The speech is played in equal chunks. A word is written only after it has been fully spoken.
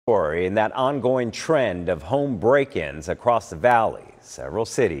In that ongoing trend of home break-ins across the valley. Several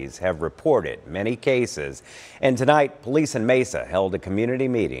cities have reported many cases, and tonight police in Mesa held a community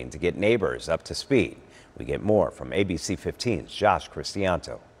meeting to get neighbors up to speed. We get more from ABC 15's Josh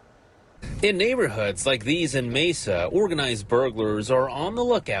Cristianto. In neighborhoods like these in Mesa, organized burglars are on the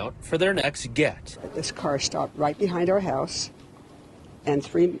lookout for their next get. This car stopped right behind our house, and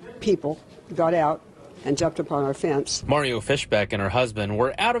 3 people got out and jumped upon our fence. Mario Fishbeck and her husband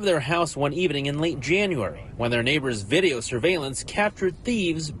were out of their house one evening in late January when their neighbor's video surveillance captured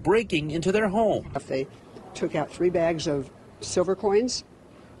thieves breaking into their home. They took out 3 bags of silver coins,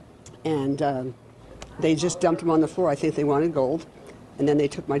 and they just dumped them on the floor. I think they wanted gold, and then they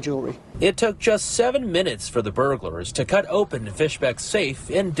took my jewelry. It took just 7 minutes for the burglars to cut open Fishbeck's safe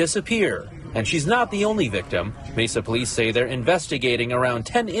and disappear. And she's not the only victim. Mesa police say they're investigating around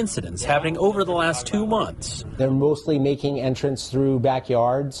 10 incidents happening over the last 2 months. They're mostly making entrance through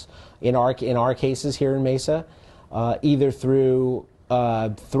backyards in our cases here in Mesa, either through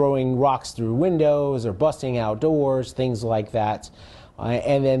throwing rocks through windows or busting out doors, things like that,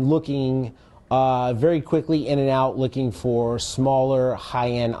 and then looking very quickly in and out, looking for smaller,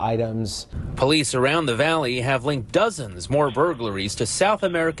 high-end items. Police around the valley have linked dozens more burglaries to South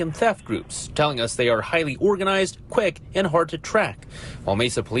American theft groups, telling us they are highly organized, quick, and hard to track. While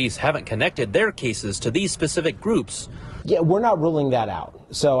Mesa police haven't connected their cases to these specific groups. Yeah, we're not ruling that out,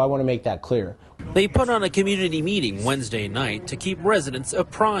 so I want to make that clear. They put on a community meeting Wednesday night to keep residents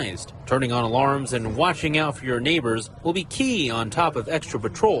apprised. Turning on alarms and watching out for your neighbors will be key on top of extra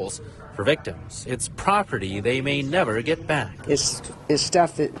patrols. For victims, it's property they may never get back. It's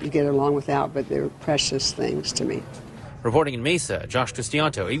stuff that you get along without, but they're precious things to me. Reporting in Mesa, Josh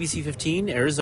Cristianto, ABC 15, Arizona.